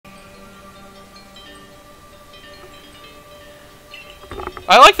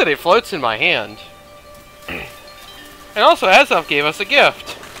I like that it floats in my hand. And also, Azov gave us a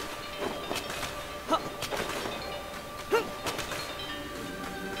gift.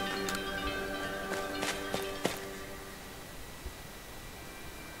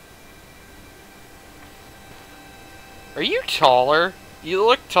 Are you taller? You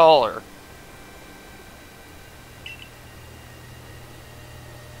look taller.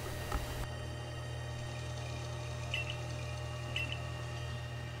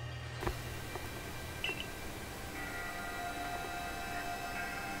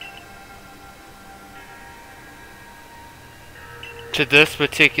 To this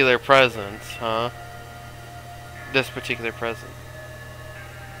particular presence, huh? This particular present.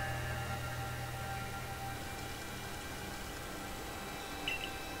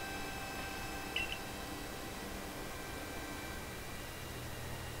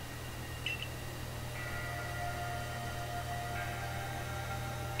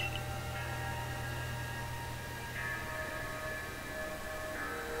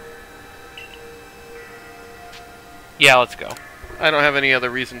 Yeah, let's go. I don't have any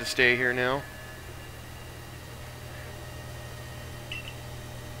other reason to stay here now.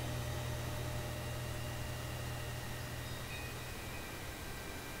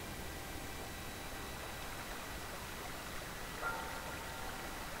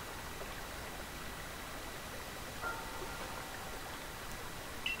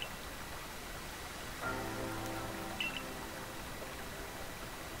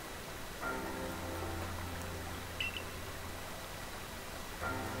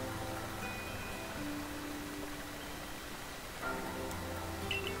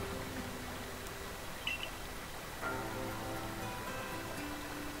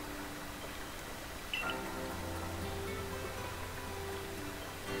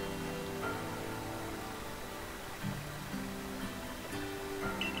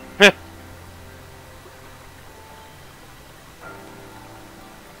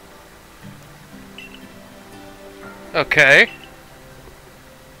 Okay.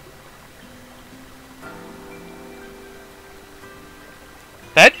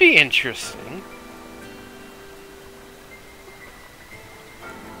 That'd be interesting.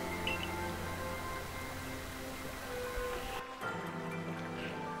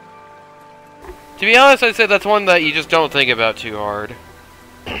 To be honest, I'd say that's one that you just don't think about too hard.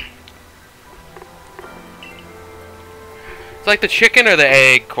 It's like the chicken or the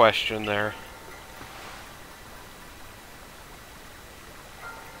egg question there.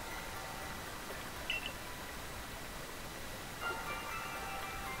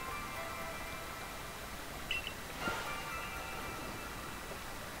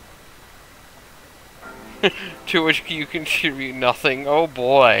 To which you contribute nothing. Oh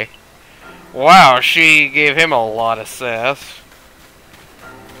boy. Wow, she gave him a lot of sass.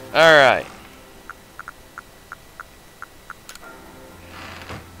 Alright.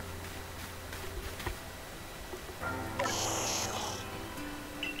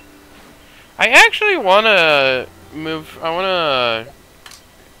 I actually want to move... I want to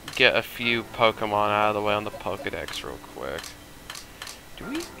get a few Pokemon out of the way on the Pokedex real quick. Do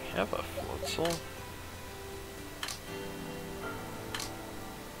we have a Floatzel?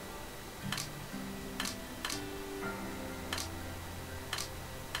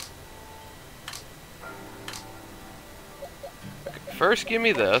 Okay, first, give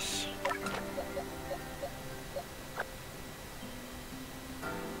me this.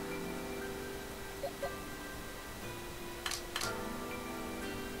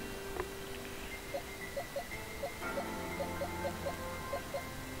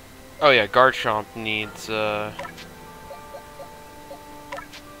 Oh yeah, Garchomp needs blue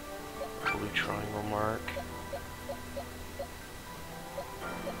triangle mark.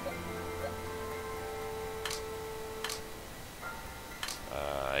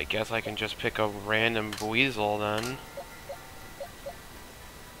 I guess I can just pick a random Weasel then.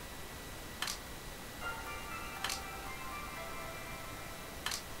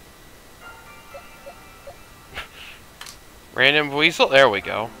 Random Weasel? There we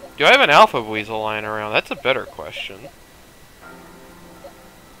go. Do I have an Alpha Weasel lying around? That's a better question.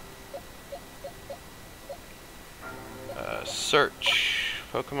 Search.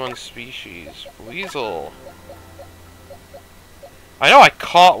 Pokemon species. Weasel. I know I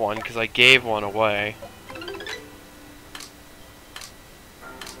caught one because I gave one away.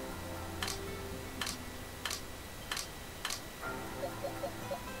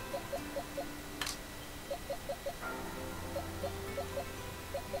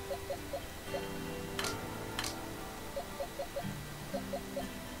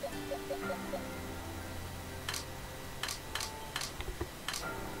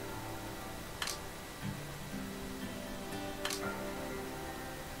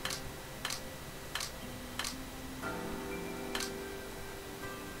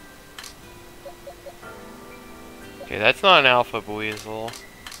 Okay, that's not an alpha weasel.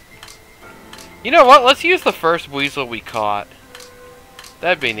 You know what? Let's use the first weasel we caught.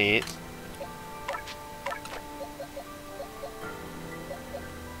 That'd be neat.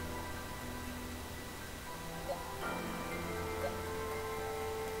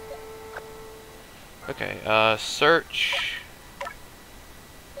 Okay, search.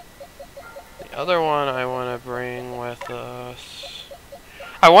 The other one I want to bring with us.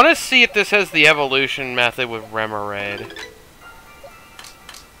 I want to see if this has the evolution method with Remoraid.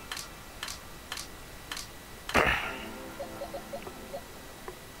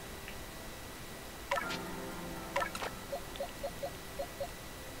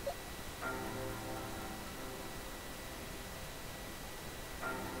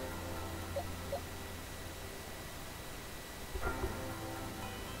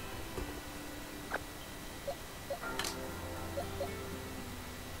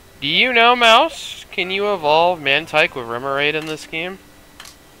 Do you know, Mouse? Can you evolve Mantike with Remoraid in this game?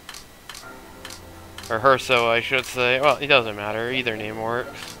 Or Herso, I should say. Well, it doesn't matter. Either name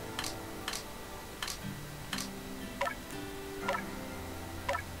works.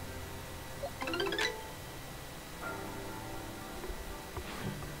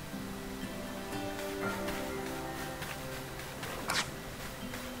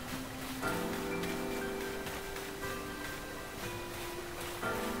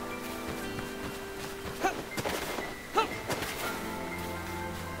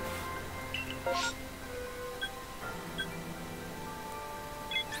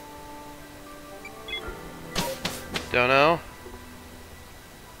 Don't know.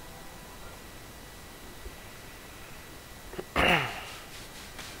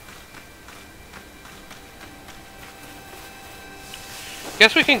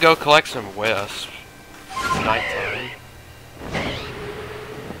 Guess we can go collect some wisps. It's nighttime.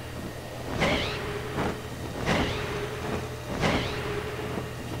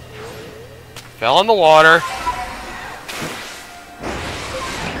 Fell in the water.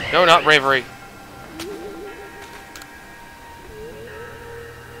 No, not bravery.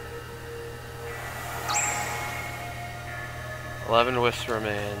 $11 wisps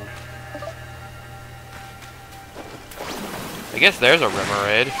remain. I guess there's a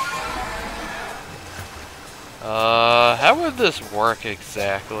Remoraid. How would this work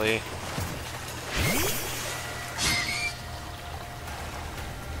exactly?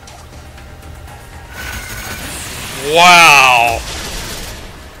 Wow!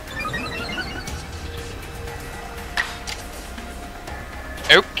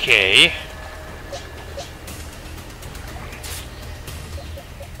 Okay.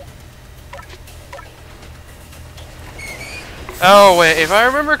 Oh wait, if I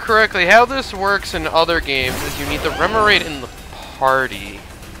remember correctly, how this works in other games is you need the Remoraid in the party.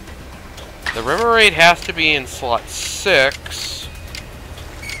 The Remoraid has to be in slot 6,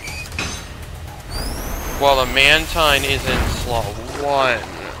 while the Mantine is in slot 1.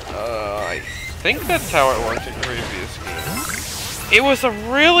 I think that's how it worked in previous games. It was a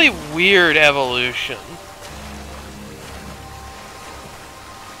really weird evolution.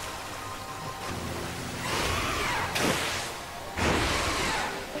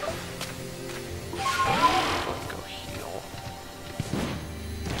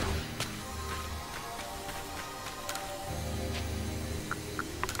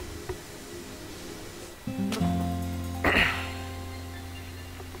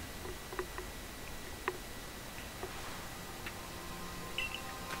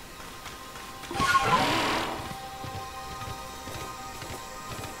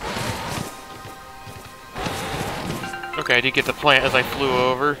 Okay, I did get the plant as I flew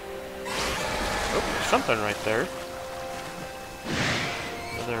over. Oh, there's something right there.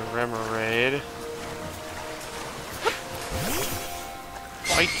 Another Remoraid.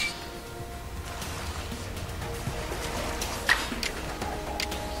 Fight!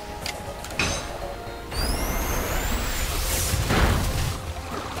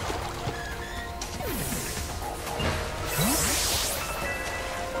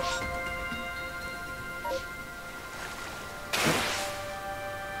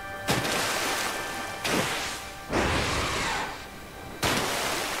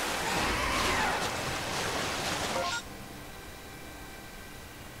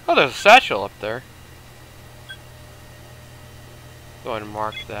 Oh, there's a satchel up there. Go ahead and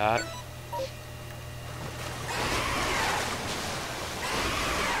mark that.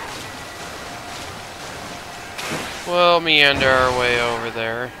 We'll meander our way over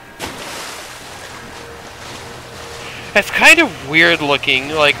there. It's kind of weird looking,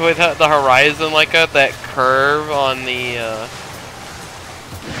 like with the horizon, like that curve on the.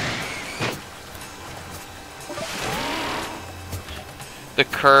 the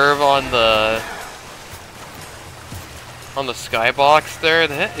curve on the skybox there,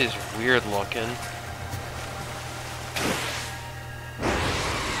 that is weird looking. I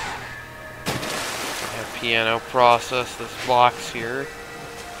have piano process this box here.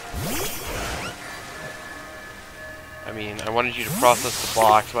 I mean, I wanted you to process the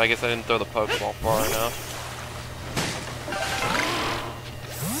box, but I guess I didn't throw the Pokeball far enough.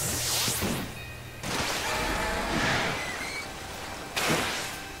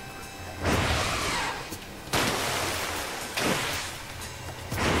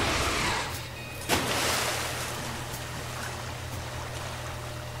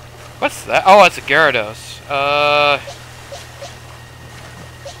 What's that? Oh, it's a Gyarados.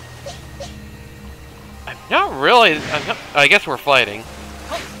 I'm not really. I guess we're fighting.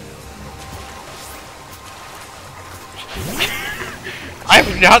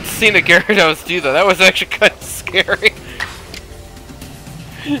 I've not seen a Gyarados do that. That was actually kind of scary.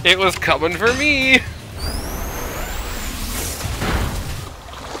 It was coming for me.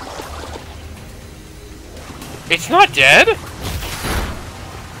 It's not dead?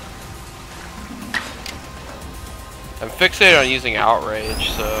 I'm fixated on using Outrage,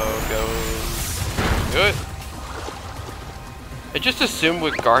 so go do it. I just assumed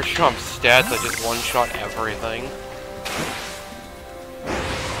with Garchomp's stats I just one-shot everything.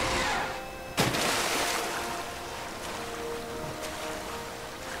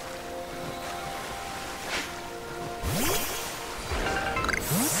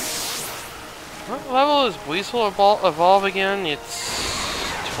 What level is Weasel evolve again?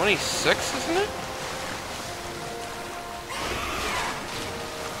 It's 26, isn't it?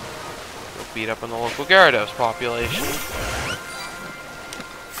 Beat up on the local Gyarados population.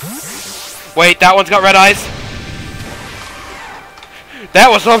 Wait, that one's got red eyes? That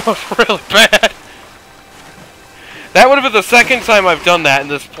was almost really bad. That would have been the second time I've done that in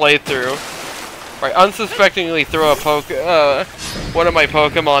this playthrough. Right, unsuspectingly throw a one of my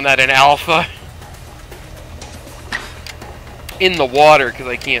Pokemon at an alpha in the water because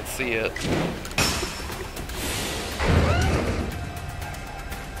I can't see it.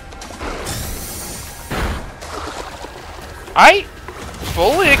 I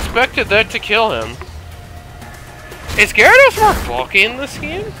fully expected that to kill him. Is Gyarados more bulky in this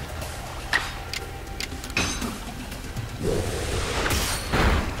game?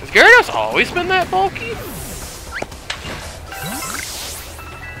 Has Gyarados always been that bulky?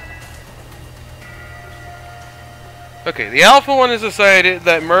 Okay, the Alpha one has decided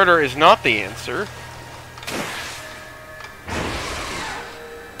that murder is not the answer.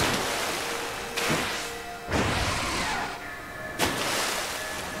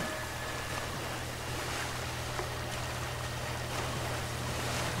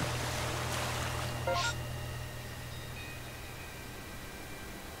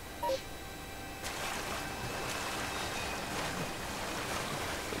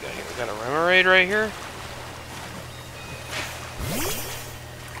 We got a Remoraid right here.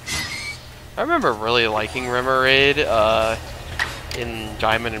 I remember really liking Remoraid in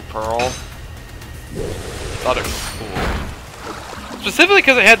Diamond and Pearl. Thought it was cool. Specifically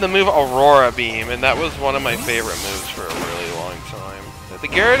because it had the move Aurora Beam, and that was one of my favorite moves for a really long time. Has the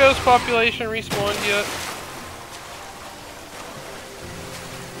Gyarados population respawned yet?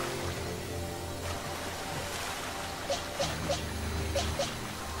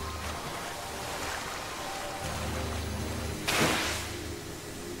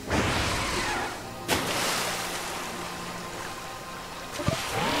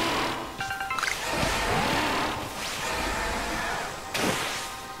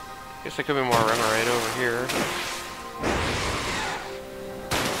 Guess there could be more Remoraid over here.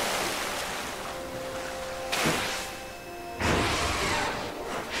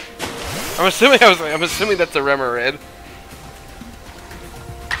 I'm assuming that's a Remoraid.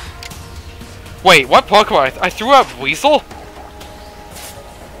 Wait, what Pokemon? I threw out Weasel?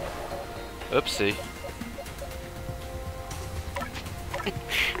 Oopsie.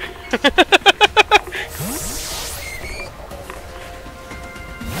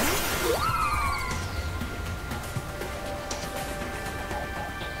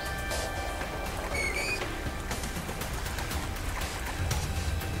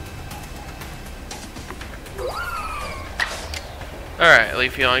 Alright,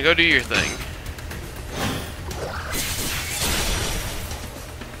 Leafeon, go do your thing.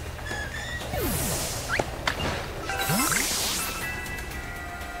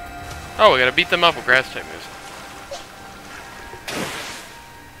 Oh, we gotta beat them up with grass type moves.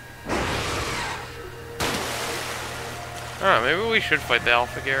 Oh, maybe we should fight the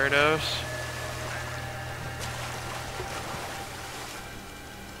Alpha Gyarados.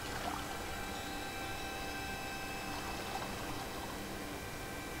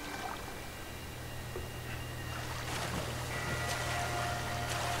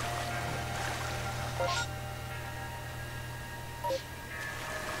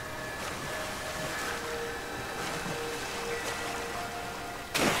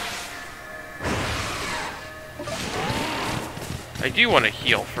 I do want to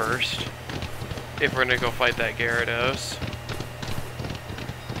heal first, if we're gonna go fight that Gyarados.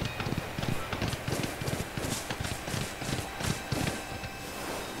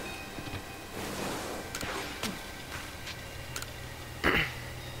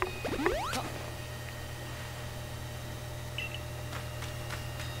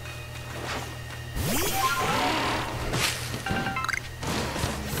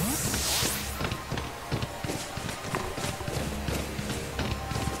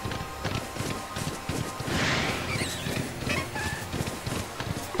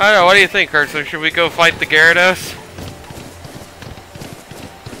 I don't know, what do you think, Arceus? Should we go fight the Gyarados?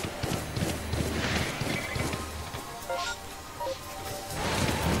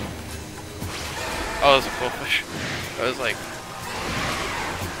 Oh, that's a cool fish. I was like...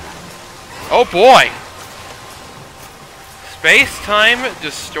 Oh boy! Space-time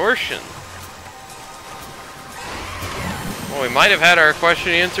distortion. Well, we might have had our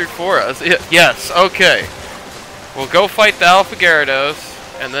question answered for us. Yes, okay. We'll go fight the Alpha Gyarados.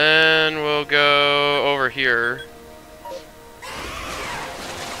 And then we'll go over here.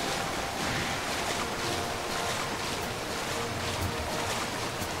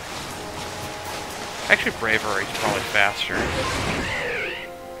 Actually, Bravery is probably faster.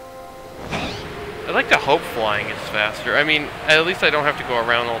 I'd like to hope flying is faster. I mean, at least I don't have to go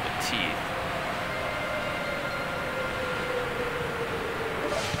around all the teeth.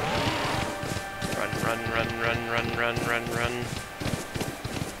 Run, run, run, run, run, run, run, run.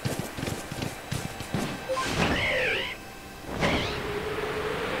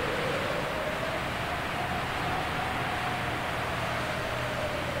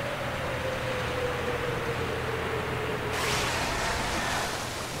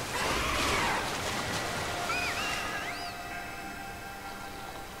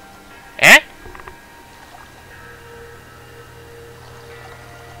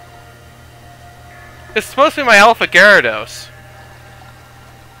 It's supposed to be my Alpha Gyarados.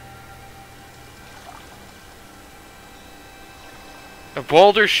 A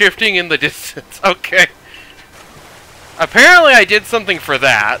boulder shifting in the distance. Okay. Apparently I did something for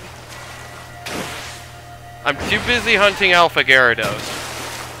that. I'm too busy hunting Alpha Gyarados.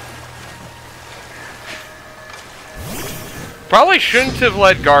 Probably shouldn't have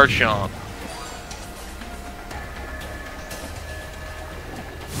led Garchomp.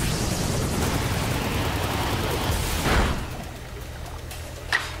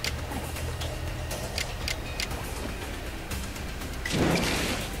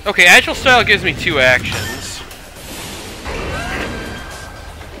 Okay, Agile Style gives me 2 actions.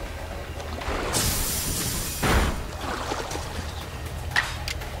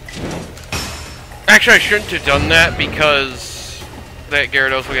 Actually, I shouldn't have done that because that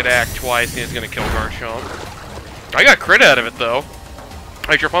Gyarados will get to act twice and he's going to kill Garchomp. I got crit out of it, though.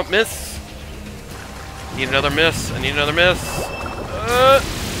 Hydro Pump miss. Need another miss. I need another miss.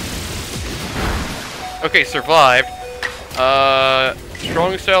 Okay, survived.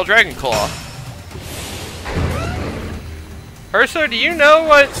 Strong Style Dragon Claw. Urso, do you know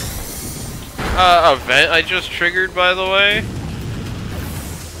what event I just triggered, by the way?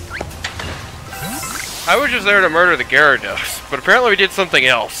 I was just there to murder the Gyarados, but apparently we did something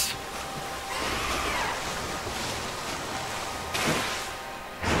else.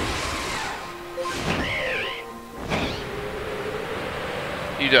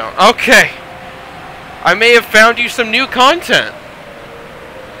 You don't. Okay. I may have found you some new content.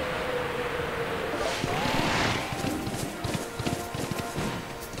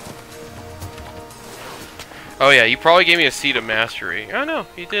 Oh yeah, you probably gave me a Seed of Mastery. Oh no,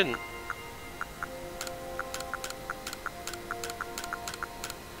 you didn't.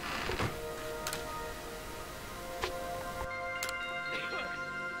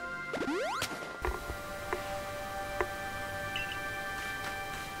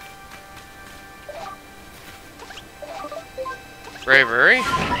 Bravery.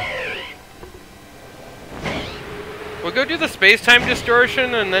 We'll go do the space-time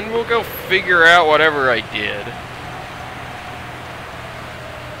distortion, and then we'll go figure out whatever I did.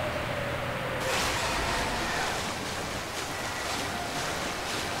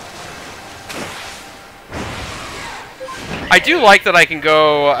 I do like that I can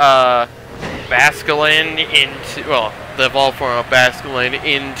go Basculin into, well, the evolved form of Basculin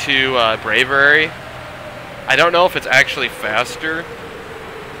into Bravery. I don't know if it's actually faster.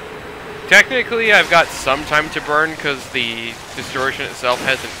 Technically, I've got some time to burn because the distortion itself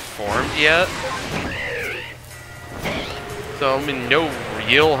hasn't formed yet. So I'm in no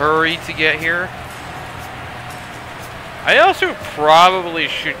real hurry to get here. I also probably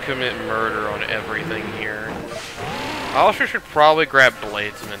should commit murder on everything here. I also should probably grab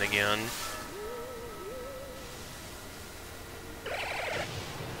Bladesman again.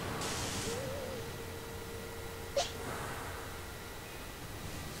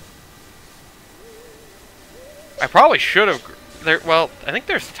 I probably should have... Well, I think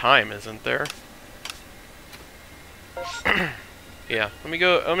there's time, isn't there? Yeah, let me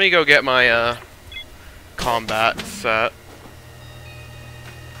go get my combat set.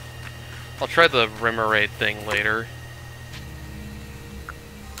 I'll try the Rimmerade thing later.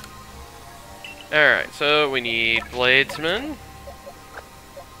 Alright, so we need Bladesman.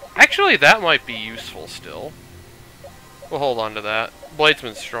 Actually, that might be useful still. We'll hold on to that.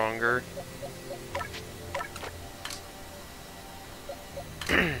 Bladesman's stronger.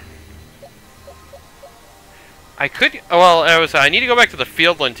 I could... Well, I need to go back to the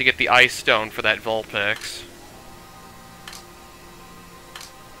Fieldland to get the Ice Stone for that Vulpix.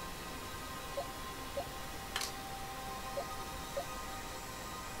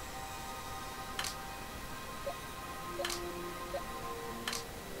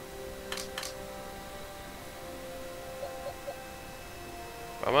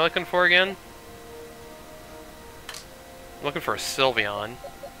 What am I looking for again? I'm looking for a Sylveon.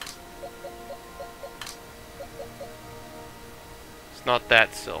 It's not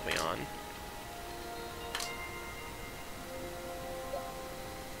that Sylveon.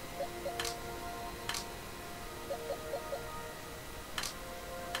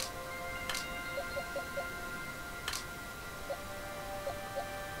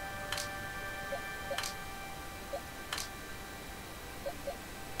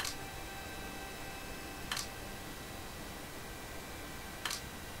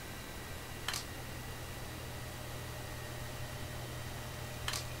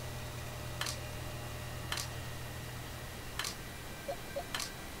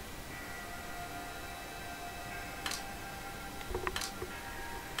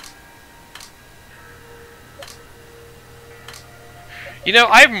 You know,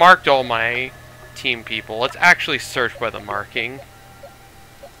 I've marked all my team people. Let's actually search by the marking.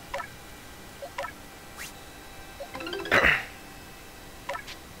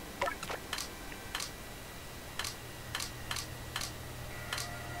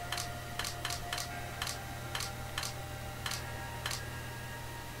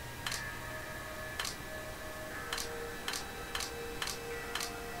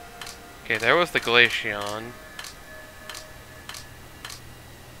 Okay, there was the Glaceon.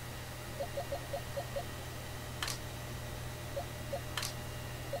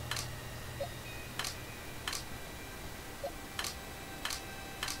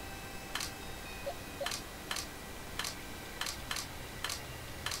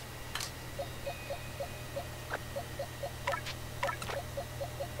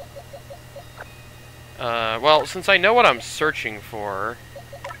 Well, since I know what I'm searching for...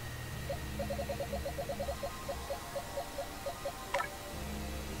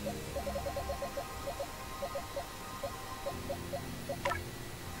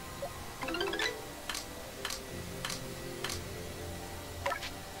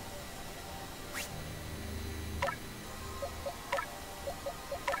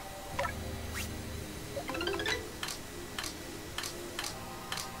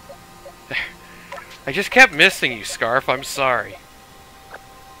 I just kept missing you, Scarf. I'm sorry.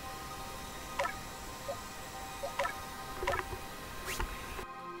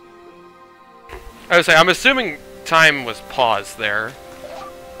 I would say, I'm assuming time was paused there.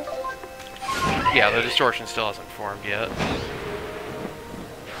 Yeah, the distortion still hasn't formed yet.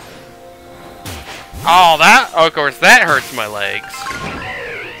 Oh, that... Oh, of course, that hurts my legs.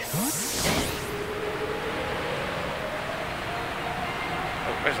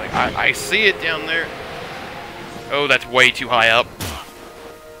 Oh, I was like, I see it down there. Oh, that's way too high up.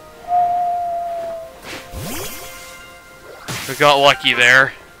 We got lucky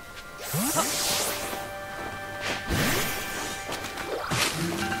there.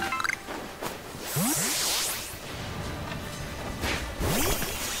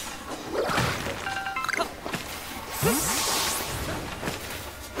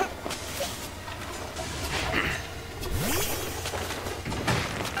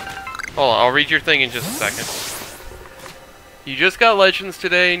 Hold on, I'll read your thing in just a second. You just got Legends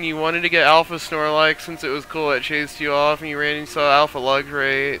today and you wanted to get Alpha Snorlax since it was cool it chased you off and you ran and saw Alpha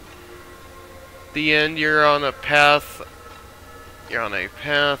Luxray. The end, you're on a path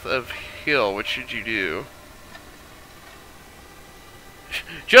of hill. What should you do?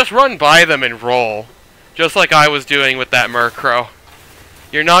 Just run by them and roll. Just like I was doing with that Murkrow.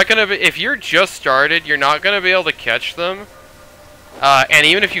 You're not gonna be, if you're just started, you're not gonna be able to catch them. And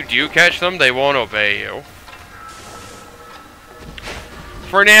even if you do catch them, they won't obey you.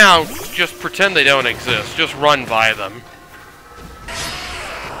 For now, just pretend they don't exist. Just run by them.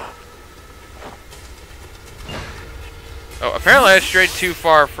 Oh, apparently I strayed too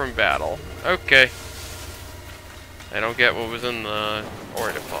far from battle. Okay. I don't get what was in the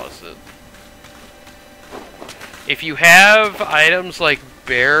ore deposit. If you have items like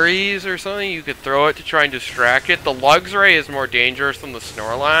berries or something, you could throw it to try and distract it. The Luxray is more dangerous than the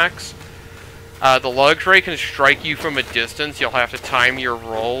Snorlax. The Luxray can strike you from a distance. You'll have to time your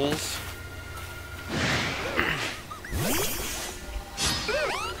rolls.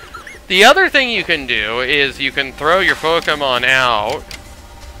 The other thing you can do is you can throw your Pokemon out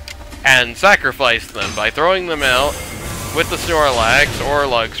and sacrifice them by throwing them out with the Snorlax or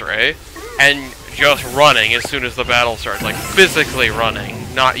Luxray and just running as soon as the battle starts. Like, physically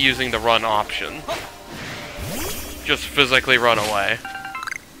running, not using the run option. Just physically run away.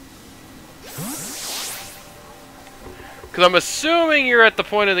 Because I'm assuming you're at the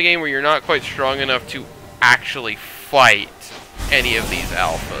point of the game where you're not quite strong enough to actually fight any of these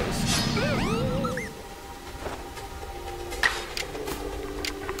alphas.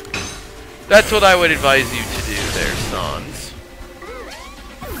 That's what I would advise you to do there, Sans.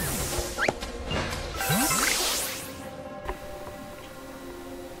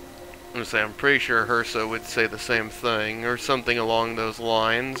 I'm pretty sure Hersa would say the same thing, or something along those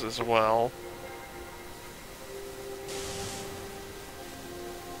lines as well.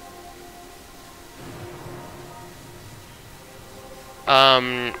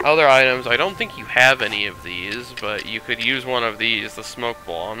 Other items, I don't think you have any of these, but you could use one of these, the smoke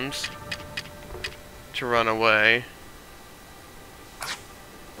bombs, to run away.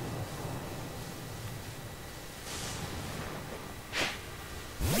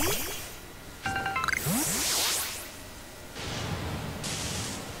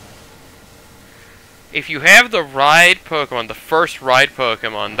 If you have the ride Pokemon, the first ride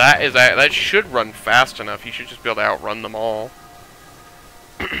Pokemon, that should run fast enough. You should just be able to outrun them all.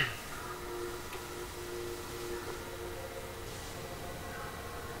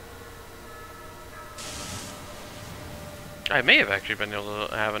 I may have actually been able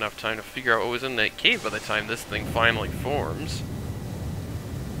to have enough time to figure out what was in that cave by the time this thing finally forms.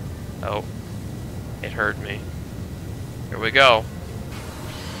 Oh. It heard me. Here we go.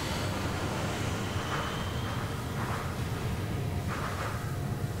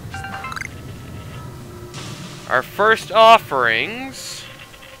 Our first offerings...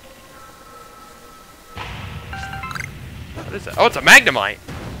 What is that? Oh, it's a Magnemite!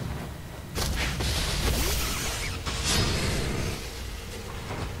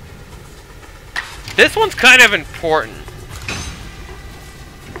 This one's kind of important.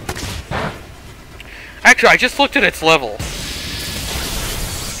 Actually, I just looked at its level.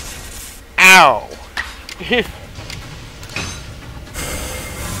 Ow!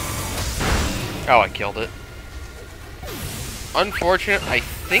 Oh, I killed it. Unfortunate. I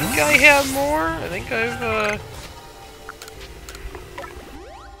think I have more. I think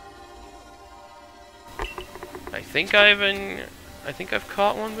I've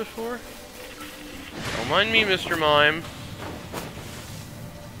caught one before. Don't mind me, Mr. Mime.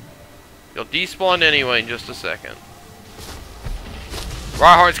 You'll despawn anyway in just a second.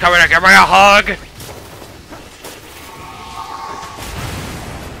 Rhyhorn's coming to give me a hug!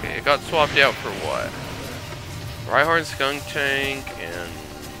 Okay, it got swapped out for what? Rhyhorn, Skunk Tank, and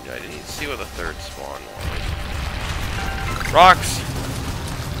I didn't see what the third spawn was. Rocks!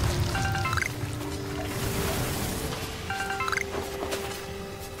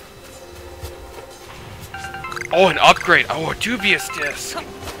 Oh, an upgrade! Oh, a dubious disc!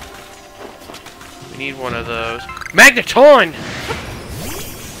 We need one of those. Magneton!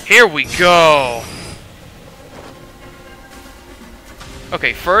 Here we go!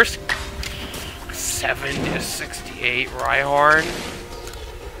 Okay, first 7 to 68 Rhyhorn.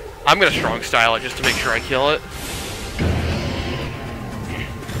 I'm gonna strong style it just to make sure I kill it.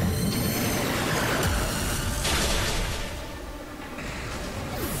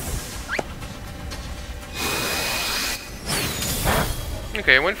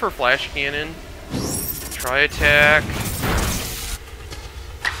 Okay, I went for Flash Cannon. Try attack.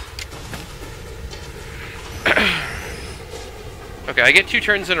 Okay, I get 2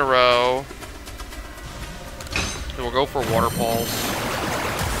 turns in a row. So we'll go for Water Pulse.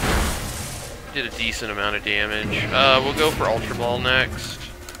 Did a decent amount of damage. We'll go for Ultra Ball next.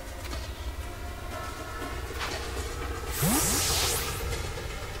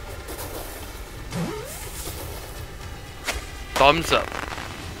 thumbs up.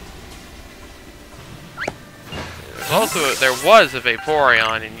 There was a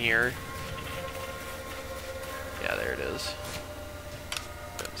Vaporeon in here. Yeah, there it is.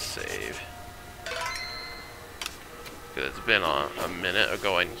 Let's save. Because it's been a minute. I'll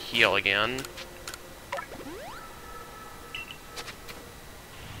go and heal again.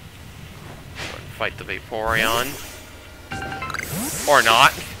 Fight the Vaporeon. Or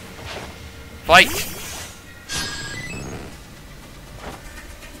not. Fight!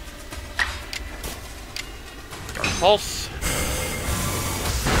 Dark Pulse.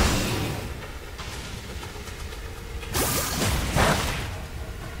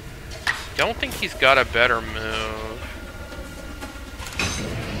 Don't think he's got a better move.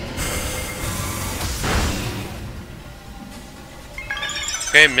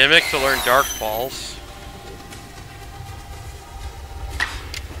 Okay, Mimic to learn Dark Pulse.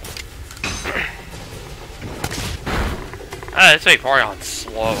 This Vaporeon's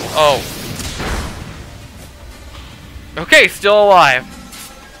slow. Oh. Okay, still alive.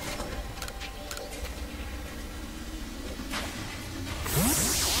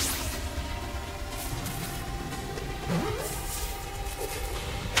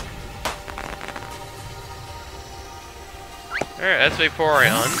 Alright, that's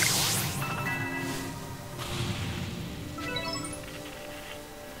Vaporeon.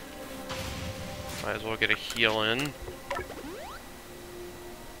 Might as well get a heal in.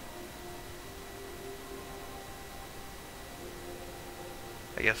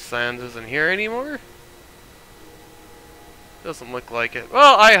 I guess Sans isn't here anymore? Doesn't look like it.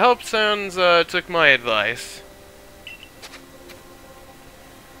 Well, I hope Sans took my advice.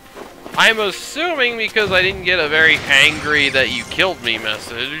 I'm assuming because I didn't get a very angry that you killed me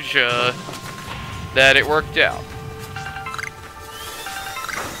message, that it worked out.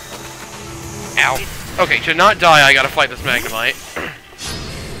 Ow. Okay, to not die, I gotta fight this Magnemite.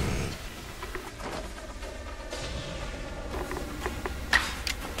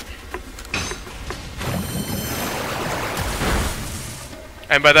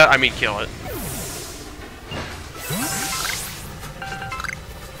 And by that, I mean kill it.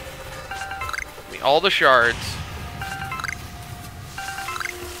 All the shards.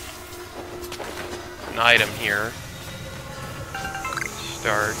 An item here.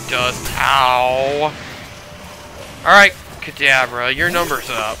 Stardust. Ow! Alright, Kadabra, your number's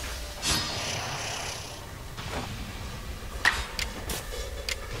up.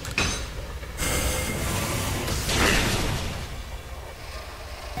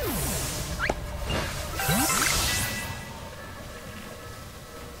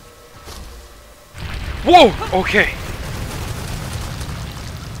 Whoa! Okay.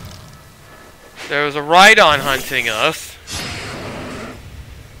 There was a Rhydon hunting us.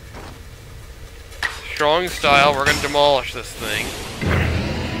 Strong style, we're gonna demolish this thing.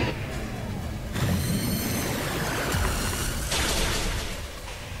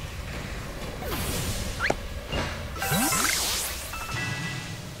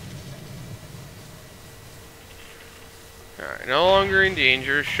 Alright, no longer in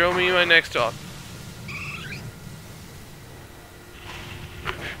danger. Show me my next op.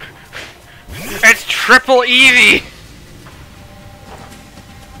 It's triple Eevee!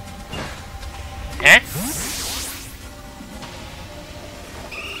 Eh?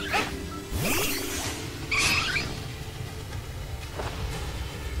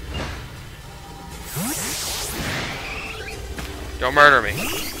 Don't murder me.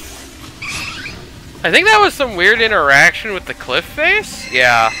 I think that was some weird interaction with the cliff face?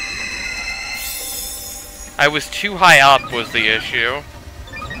 Yeah. I was too high up was the issue.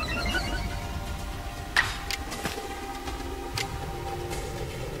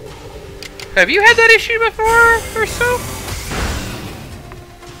 Have you had that issue before, or so?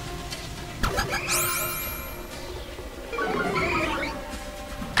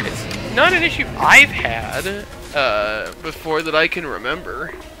 It's not an issue I've had before that I can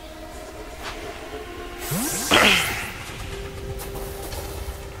remember.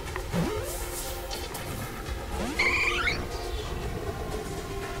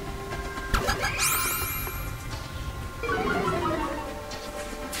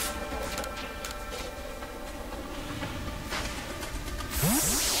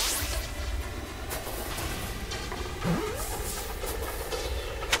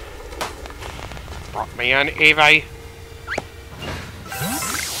 Man, Eevee.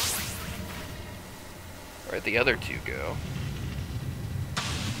 Where'd the other two go?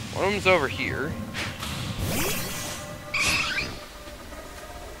 One of them's over here.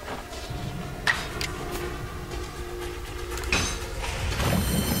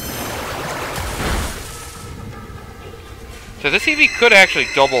 So this EV could actually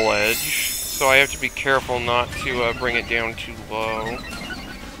double edge, so I have to be careful not to bring it down too low.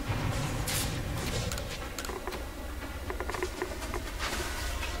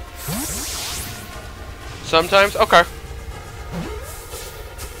 Sometimes? Okay.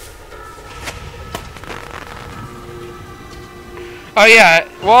 Oh yeah,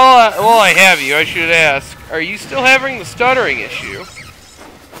 while I have you, I should ask, are you still having the stuttering issue?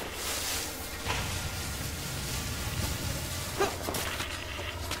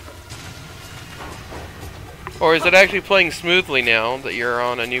 Or is it actually playing smoothly now that you're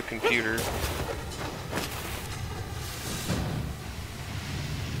on a new computer?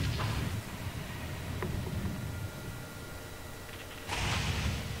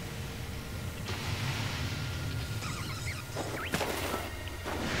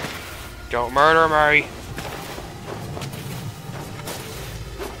 Don't murder me!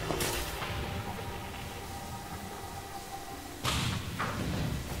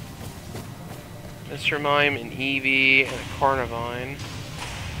 Mr. Mime, an Eevee, and a Carnivine.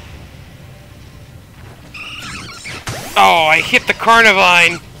 Oh, I hit the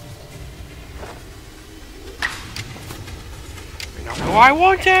Carnivine! Not who I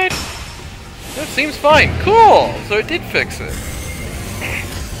wanted! That seems fine. Cool! So it did fix it.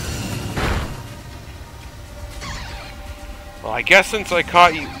 Well, I guess since I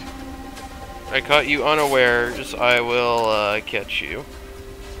caught you unawares, I will catch you.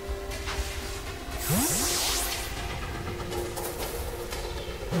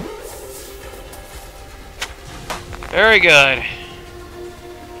 Very good.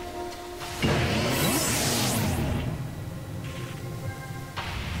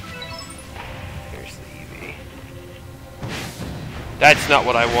 Here's the Eevee. That's not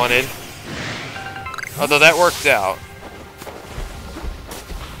what I wanted. Although that worked out.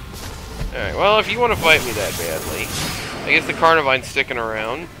 Alright, well, if you want to fight me that badly, I guess the Carnivine's sticking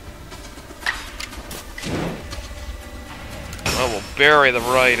around. Well, we'll bury the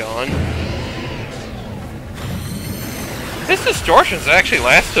Rhydon. This distortion's actually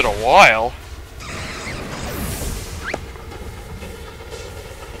lasted a while.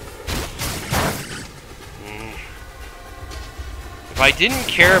 If I didn't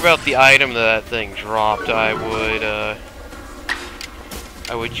care about the item that thing dropped, I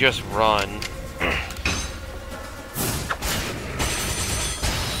would just run.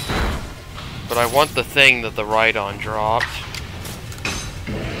 But I want the thing that the Rhydon dropped.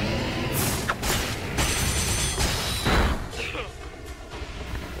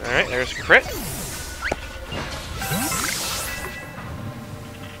 Alright, there's a crit.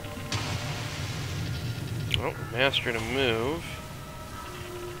 Oh, master to move.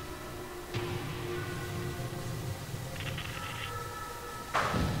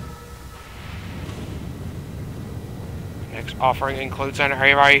 Next offering includes an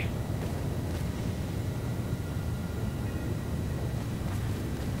Harry.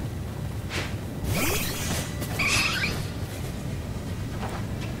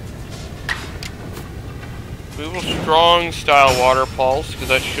 Strong style water pulse, because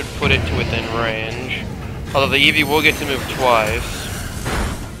that should put it to within range. Although the Eevee will get to move twice.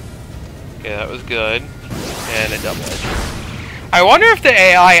 Okay, that was good. And a double edge. I wonder if the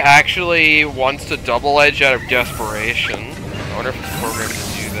AI actually wants to double edge out of desperation. I wonder if it's programmed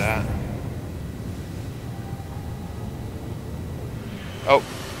to do that. Oh,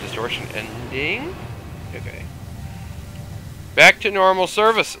 distortion ending. Okay. Back to normal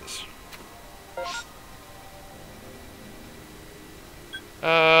services.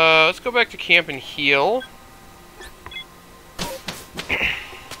 Let's go back to camp and heal.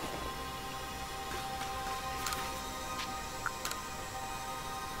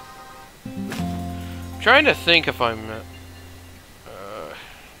 I'm trying to think if I'm... if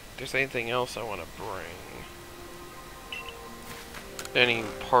there's anything else I want to bring. Any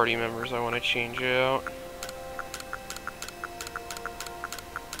party members I want to change out.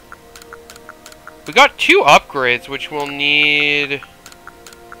 We got 2 upgrades, which we'll need...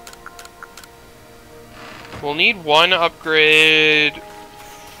 We'll need 1 upgrade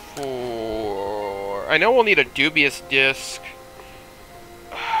for... I know we'll need a Dubious Disc.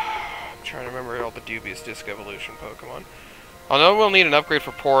 I'm trying to remember all the Dubious Disc evolution Pokemon. I know we'll need an upgrade for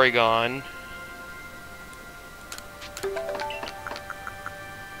Porygon.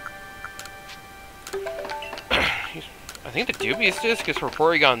 I think the Dubious Disc is for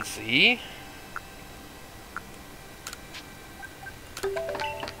Porygon Z.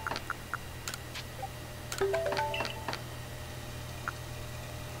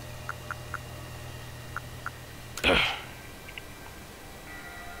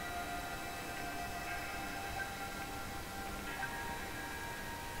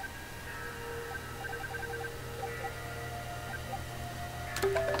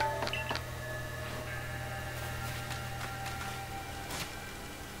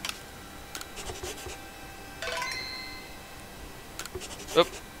 Oop,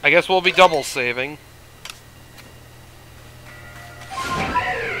 I guess we'll be double saving.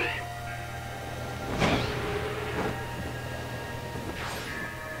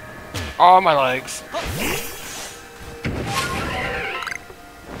 Oh, my legs.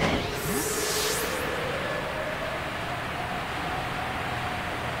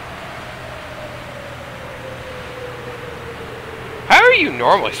 How are you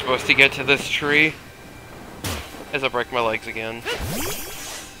normally supposed to get to this tree? As I break my legs again.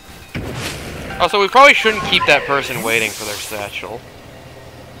 Also, we probably shouldn't keep that person waiting for their satchel.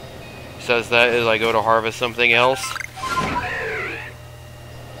 Says that as I go to harvest something else.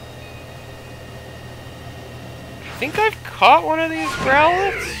 I think I've caught one of these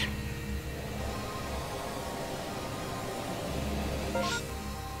growlits.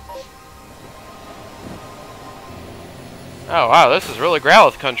 Oh wow, this is really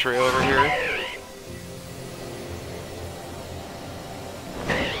growlith country over here.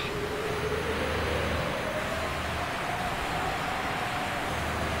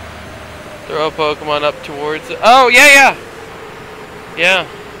 Throw a Pokemon up towards it. Oh, yeah. Yeah.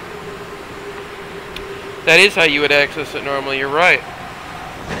 That is how you would access it normally, you're right.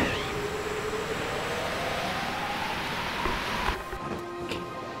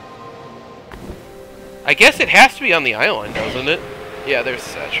 I guess it has to be on the island, doesn't it? Yeah, there's a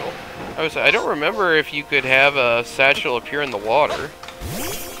satchel. I don't remember if you could have a satchel appear in the water.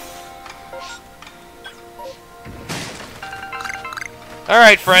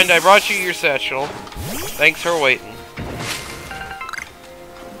 Alright, friend, I brought you your satchel. Thanks for waiting.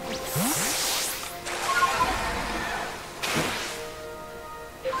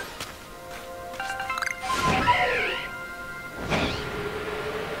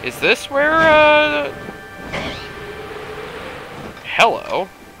 Is this where, Hello?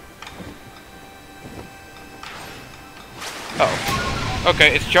 Oh.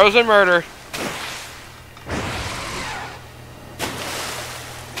 Okay, it's chosen murder.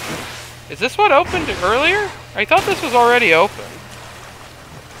 Is this what opened earlier? I thought this was already open.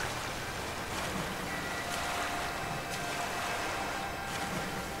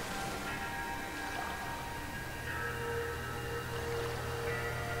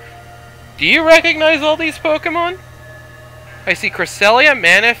 Do you recognize all these Pokemon? I see Cresselia,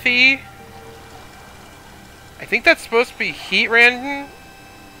 Manaphy. I think that's supposed to be Heatran,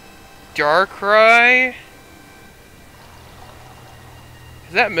 Darkrai.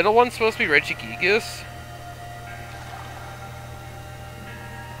 Is that middle one supposed to be Regigigas?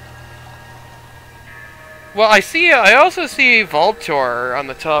 Well, I also see Voltorb on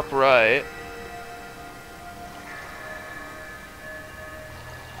the top right.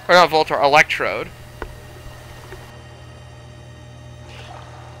 Or not Voltorb, Electrode.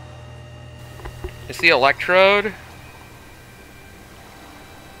 I see Electrode.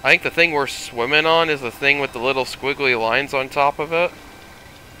 I think the thing we're swimming on is the thing with the little squiggly lines on top of it.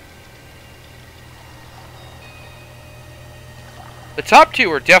 The top two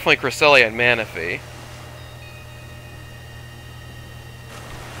were definitely Cresselia and Manaphy.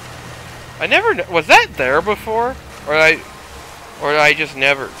 I never... Was that there before? Or did I just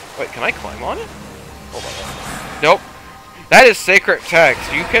never... Wait, can I climb on it? Hold on. Nope. That is sacred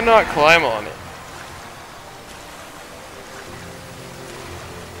text. You cannot climb on it.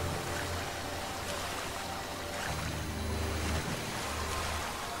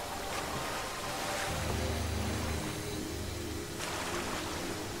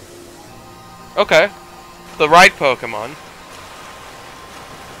 Okay. The right Pokemon.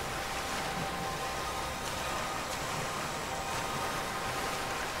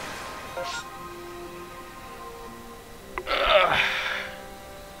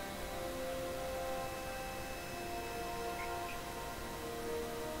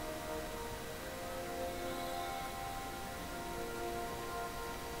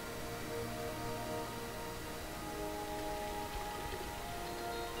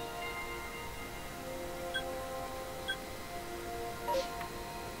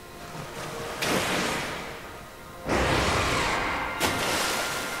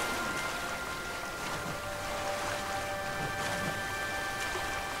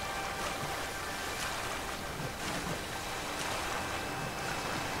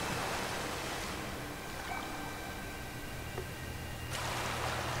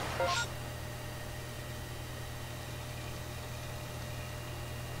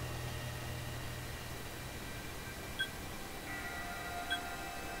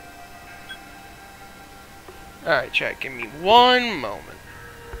 Alright, chat, give me one moment.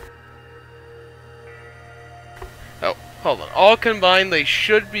 Oh, hold on. All combined, they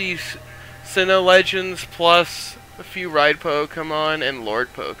should be Sinnoh Legends plus A few Ride Pokemon and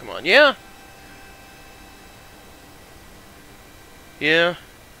Lord Pokemon. Yeah. Yeah.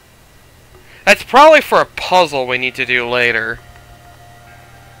 That's probably for a puzzle we need to do later.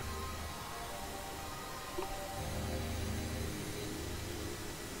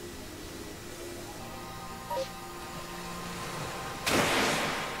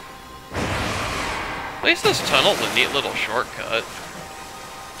 At least this tunnel's a neat little shortcut.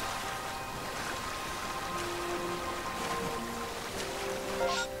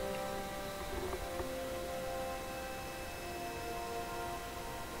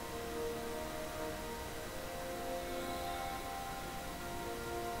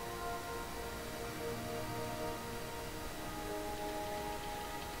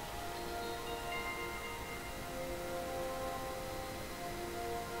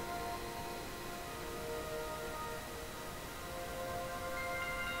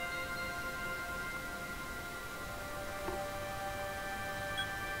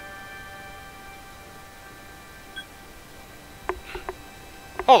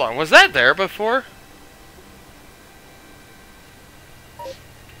 Hold on, was that there before?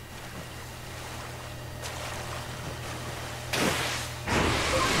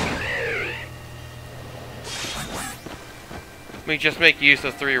 We just make use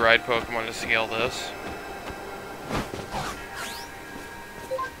of 3 Ride Pokemon to scale this.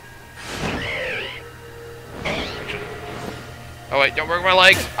 Oh wait, don't break my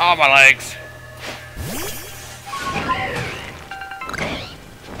legs! Oh, my legs!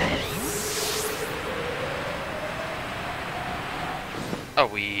 Oh,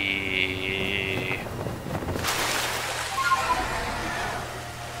 we.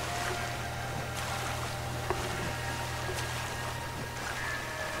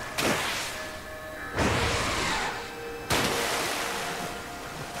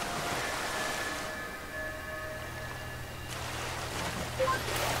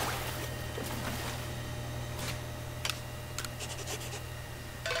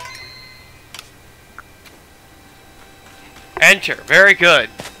 Enter. Very good.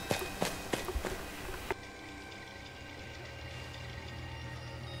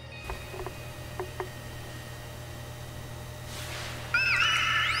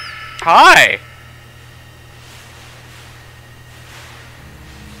 Hi.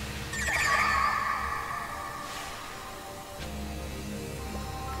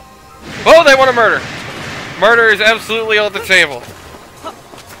 Oh, they want to murder. Murder is absolutely on the table.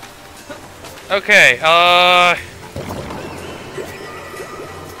 Okay,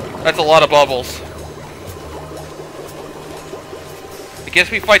 that's a lot of bubbles. I guess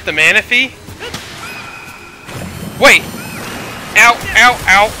we fight the Manaphy? Wait! Ow, ow,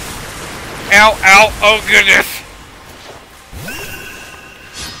 ow! Ow, ow, oh goodness!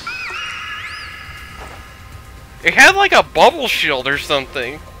 It had like a bubble shield or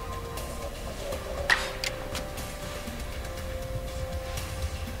something.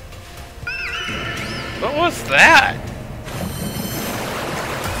 What was that?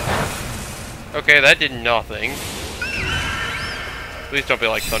 Okay, that did nothing. Please don't be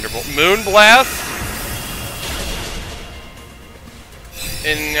like Thunderbolt. Moonblast?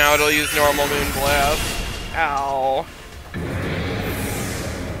 And now it'll use normal Moonblast. Ow.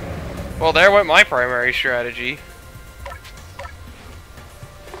 Well, there went my primary strategy.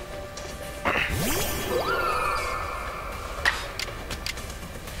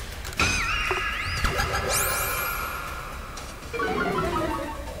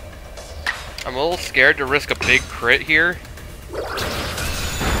 I'm a little scared to risk a big crit here.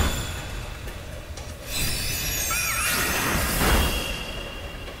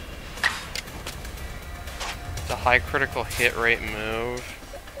 It's a high critical hit rate move.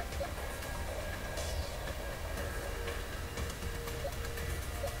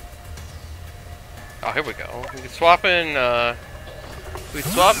 Oh, here we go. We can swap in, we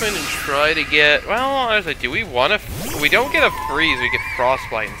swap in and try to get, well, I was like, do we want to, we don't get a freeze, we get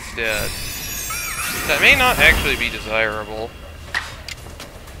frostbite instead. That may not actually be desirable.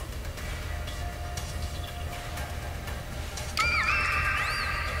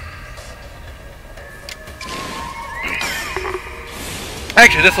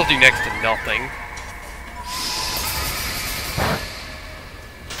 Actually, this will do next to nothing.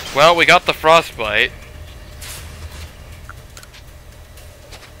 Well, we got the frostbite.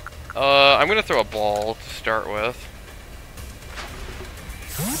 I'm gonna throw a ball to start with.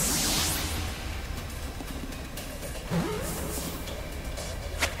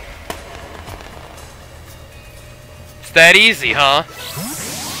 It's that easy, huh?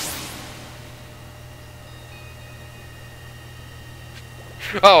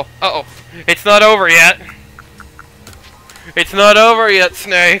 Oh, uh-oh. It's not over yet. It's not over yet,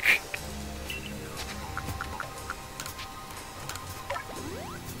 Snake!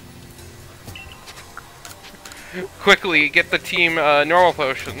 Quickly, get the team normal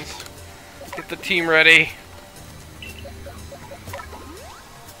potions. Get the team ready.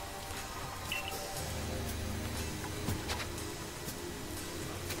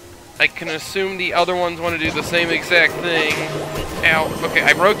 I can assume the other ones want to do the same exact thing. Ow. Okay,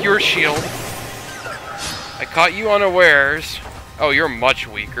 I broke your shield. I caught you unawares. Oh, you're much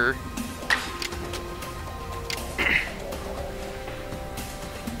weaker.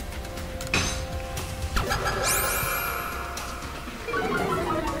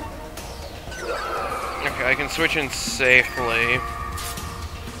 Okay, I can switch in safely.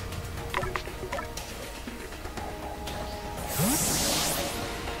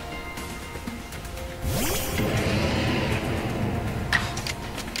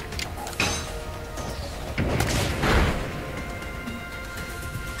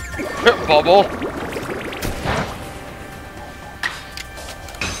 Bubble.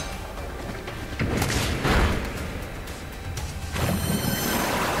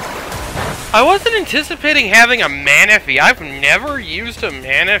 I wasn't anticipating having a Manaphy. I've never used a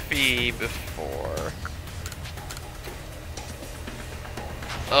Manaphy before.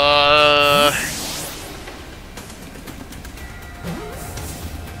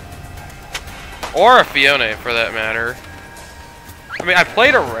 Or a Fiona, for that matter. I mean, I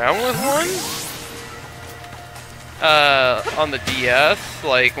played around with one. On the DS,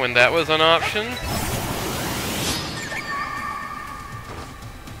 like, when that was an option.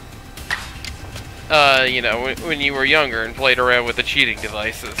 You know, when you were younger and played around with the cheating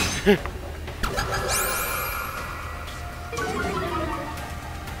devices.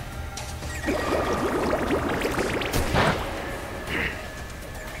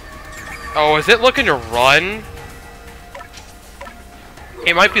 Oh, is it looking to run?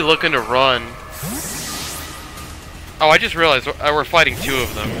 It might be looking to run. Oh, I just realized we're fighting two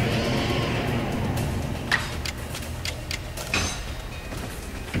of them.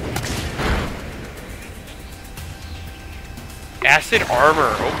 Acid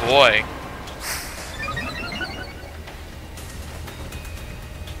armor, oh boy.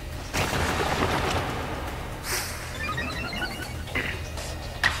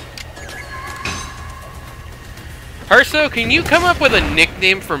 Arceus, can you come up with a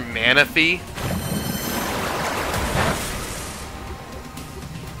nickname for Manaphy?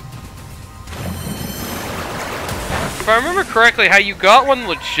 If I remember correctly, how you got one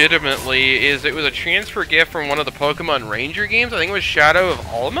legitimately is it was a transfer gift from one of the Pokemon Ranger games. I think it was Shadow of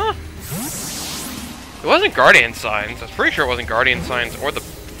Alma? It wasn't Guardian Signs. I was pretty sure it wasn't Guardian Signs or the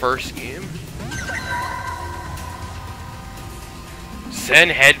first game. Zen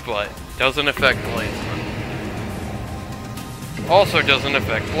Headbutt. Doesn't affect Bladesman. Also doesn't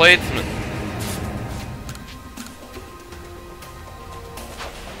affect Bladesman.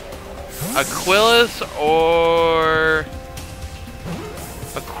 Aquilus or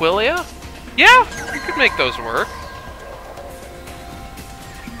Aquilia? Yeah, you could make those work.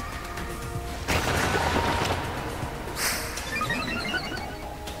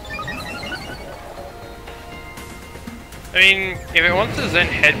 I mean, if it wants to Zen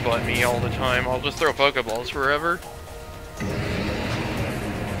Headbutt me all the time, I'll just throw Pokeballs forever.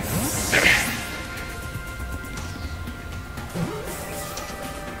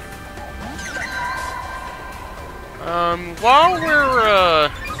 While we're,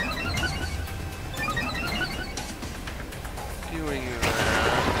 doing that,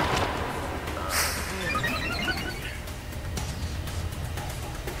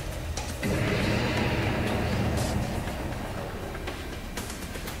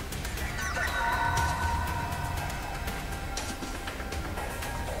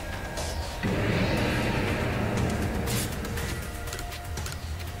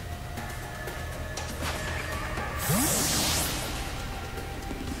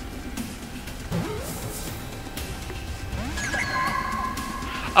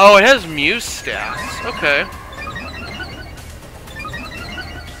 oh, it has Muse stats. Okay.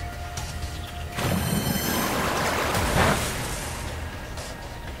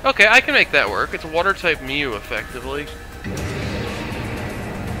 Okay, I can make that work. It's a water-type Mew, effectively.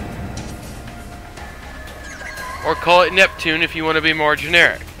 Or call it Neptune if you want to be more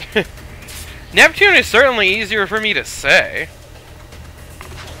generic. Neptune is certainly easier for me to say.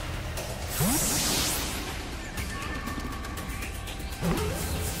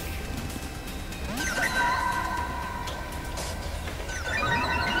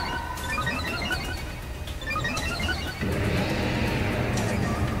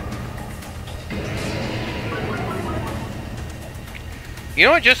 You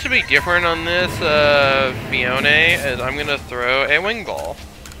know what, just to be different on this, Fione, is I'm gonna throw a wing ball.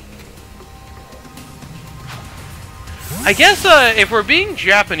 I guess, if we're being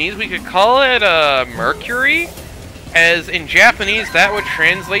Japanese, we could call it, Mercury, as in Japanese, that would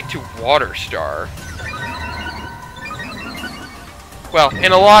translate to Water Star. Well,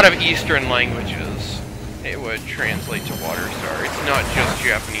 in a lot of Eastern languages, it would translate to Water Star. It's not just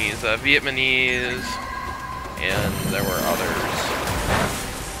Japanese, Vietnamese, and there were others.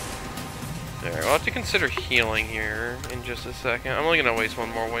 There, we'll have to consider healing here in just a second. I'm only gonna waste one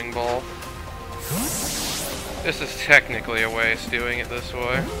more wing ball. This is technically a waste doing it this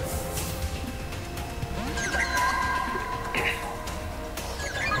way.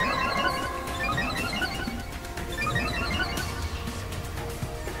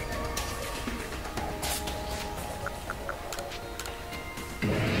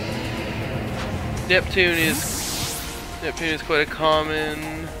 Neptune is quite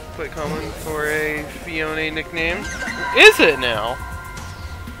common for a Fione nickname. Is it now?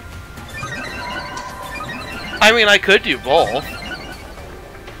 I mean, I could do both.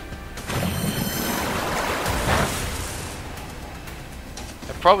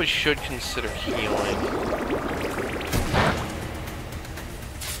 I probably should consider healing.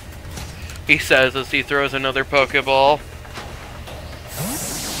 He says as he throws another Pokeball.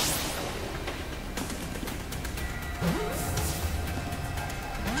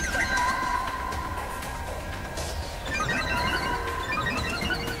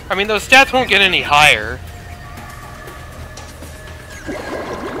 I mean, those stats won't get any higher.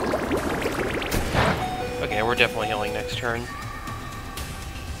 Okay, we're definitely healing next turn.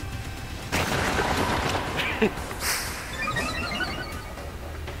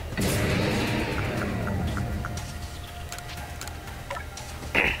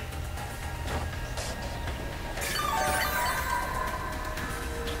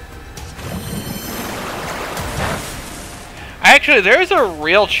 Actually, there's a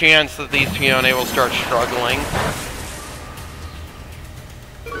real chance that these Fione will start struggling.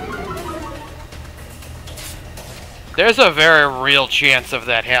 There's a very real chance of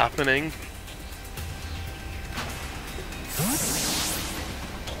that happening.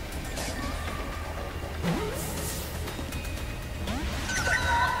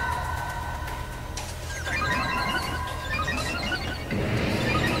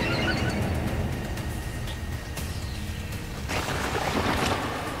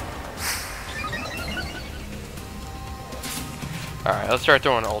 Alright, let's start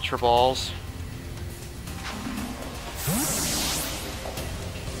throwing Ultra Balls.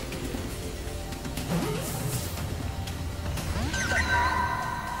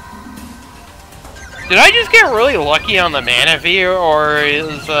 Did I just get really lucky on the Manaphy, or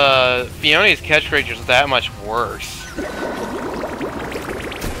is Fione's catchphrase just that much worse?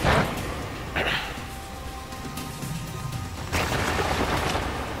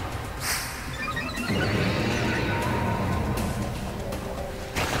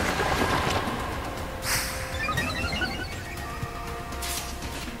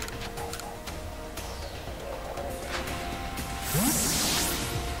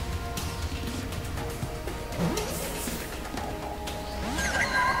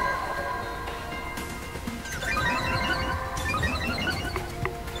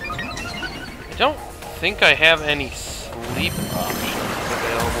 I don't think I have any sleep options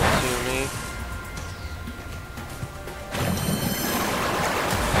available to me.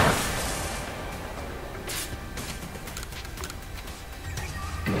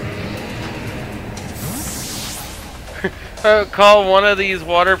 Call one of these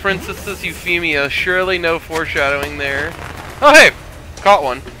water princesses Euphemia. Surely no foreshadowing there. Oh hey! Caught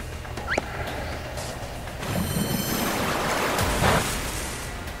one.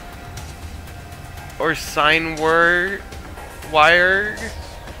 Or Sign-Wire,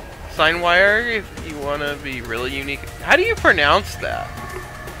 if you want to be really unique. How do you pronounce that?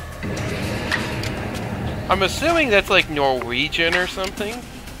 I'm assuming that's like Norwegian or something.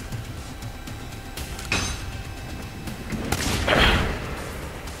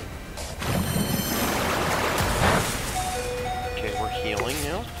 Okay, we're healing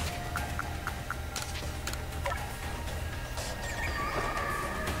now.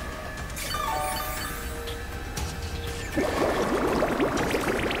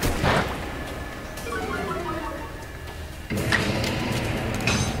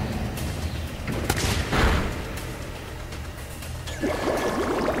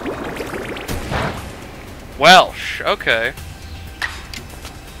 Welsh, okay.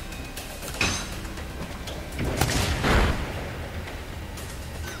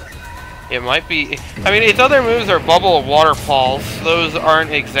 It might be... I mean, its other moves are Bubble of Water Pulse. Those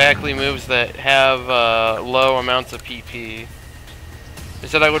aren't exactly moves that have low amounts of PP. I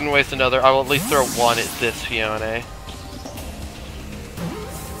said I wouldn't waste another. I will at least throw one at this Fiona.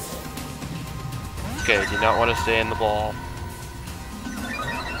 Okay, do not want to stay in the ball.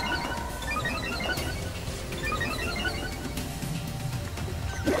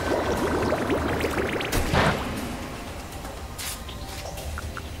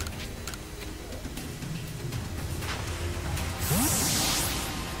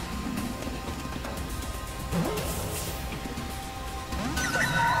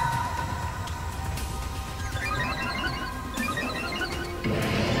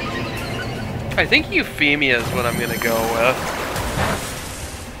 I think Euphemia is what I'm gonna go with.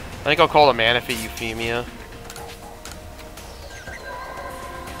 I think I'll call the Manaphy Euphemia.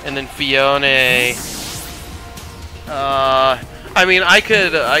 And then Fiona. I mean, I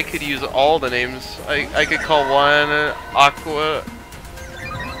could use all the names. I could call one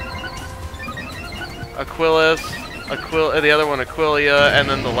Aquilus, the other one Aquilia, and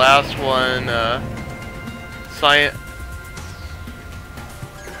then the last one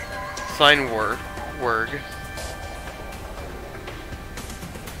Signwurg.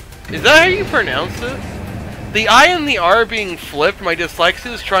 Is that how you pronounce it? The I and the R being flipped, my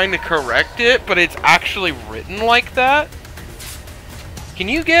dyslexia is trying to correct it, but it's actually written like that? Can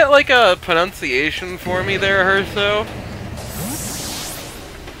you get like a pronunciation for me there, Herso?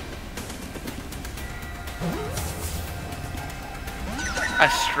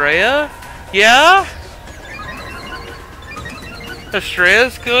 Astrea? Yeah?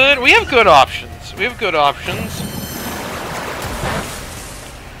 Astrea's good. We have good options. We have good options.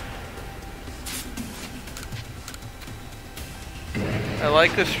 I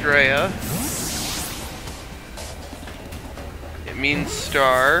like Astrea. It means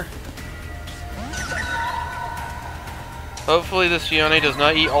star. Hopefully this Fiona does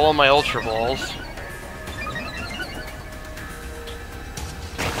not eat all of my Ultra Balls.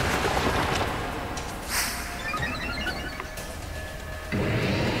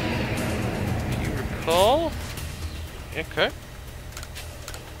 Okay.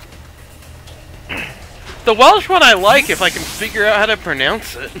 The Welsh one I like if I can figure out how to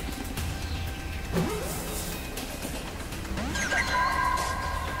pronounce it.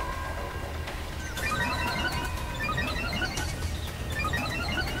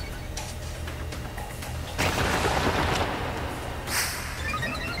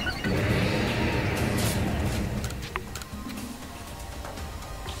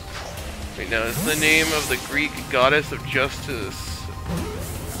 Wait, no, it's the name of the Greek goddess of justice,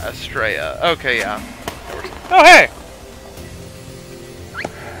 Astrea. Okay, yeah. Oh, hey!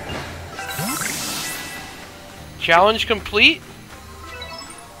 Challenge complete?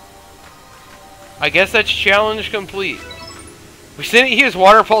 I guess that's challenge complete. We sent it use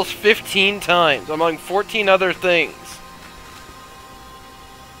Water Pulse 15 times, among 14 other things.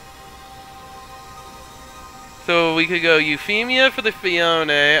 So we could go Euphemia for the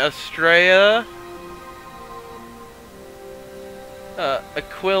Fiona, Astrea,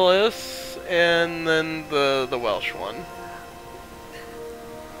 Aquilus, and then the Welsh one.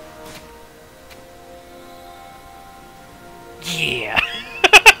 Yeah.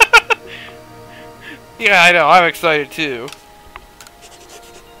 Yeah, I know. I'm excited too.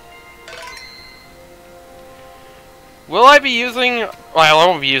 Will I be using... Well, I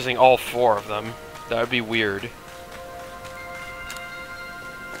won't be using all 4 of them. That would be weird.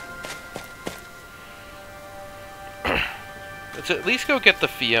 Let's at least go get the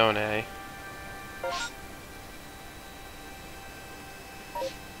Fiona.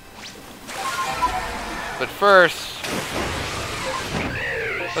 But first,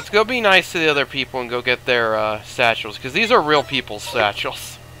 let's go be nice to the other people and go get their satchels, because these are real people's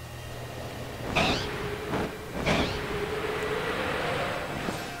satchels. Oh,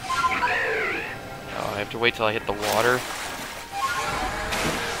 I have to wait till I hit the water.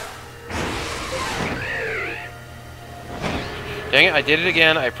 Dang it, I did it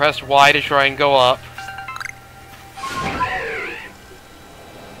again. I pressed Y to try and go up.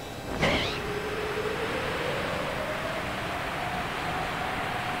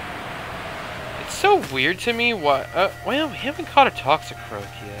 It's so weird to me what... well, we haven't caught a Toxicroak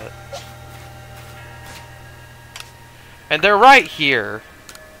yet. And they're right here.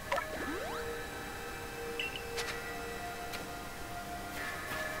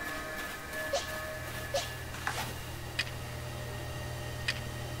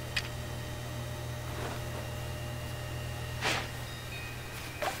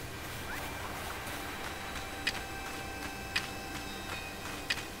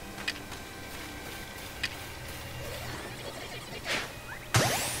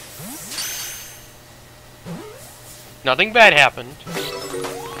 Nothing bad happened.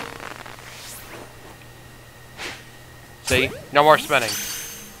 See? No more spinning.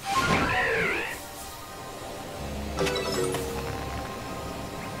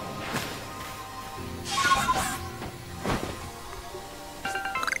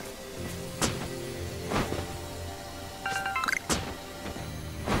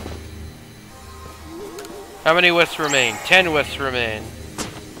 How many wisps remain? 10 wisps remain.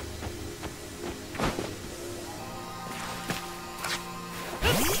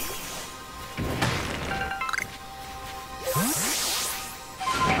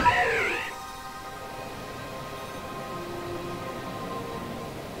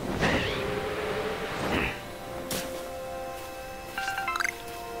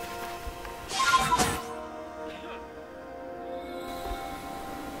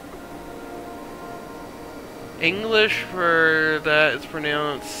 English for that is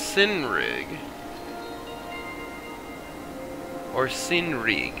pronounced Sinrig. Or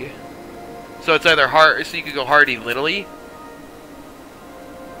Sinrig. So it's either hard, so you could go hardy literally.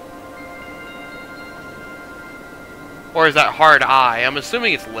 Or is that hard I? I'm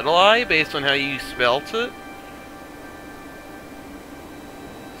assuming it's little I based on how you spelt it.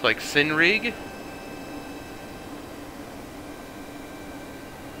 It's like Sinrig.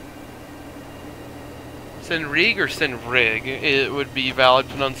 Sinrig or Sinrig? It would be valid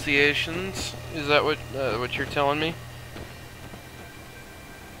pronunciations. Is that what you're telling me?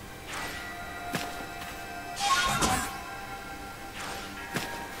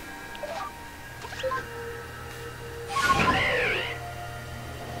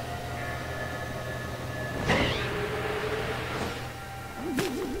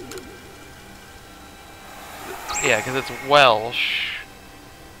 Yeah, because it's Welsh.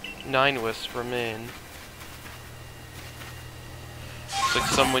 9 wisps remain. Looks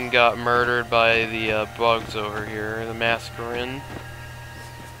like someone got murdered by the bugs over here, the masquerin.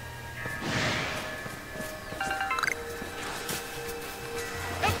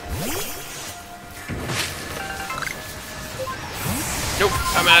 Nope,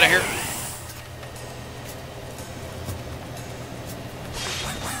 I'm out of here.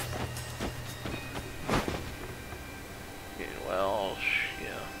 Welsh, yeah.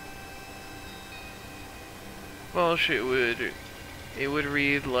 Welsh, it would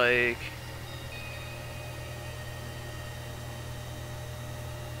read like...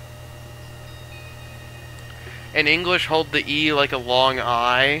 In English, hold the E like a long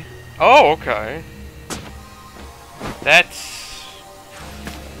I. Oh, okay. That's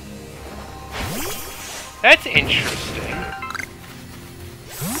interesting.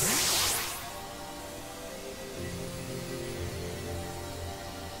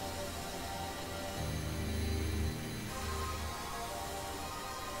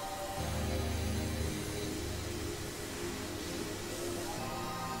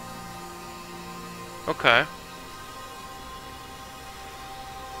 Okay.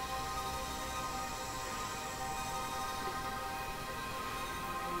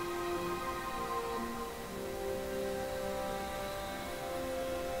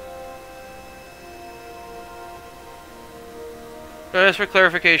 As for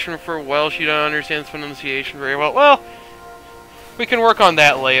clarification for Welsh, you don't understand this pronunciation very well. Well, we can work on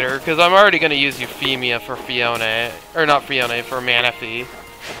that later, because I'm already going to use Euphemia for Fiona. Or not Fiona, for Manaphy.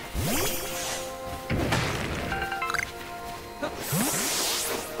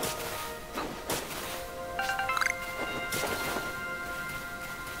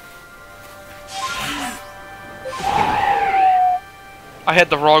 I had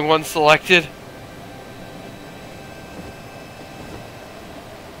the wrong one selected.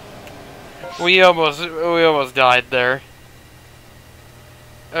 We almost died there.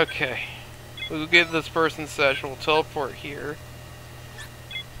 Okay. We'll get this person's sesh, we'll teleport here.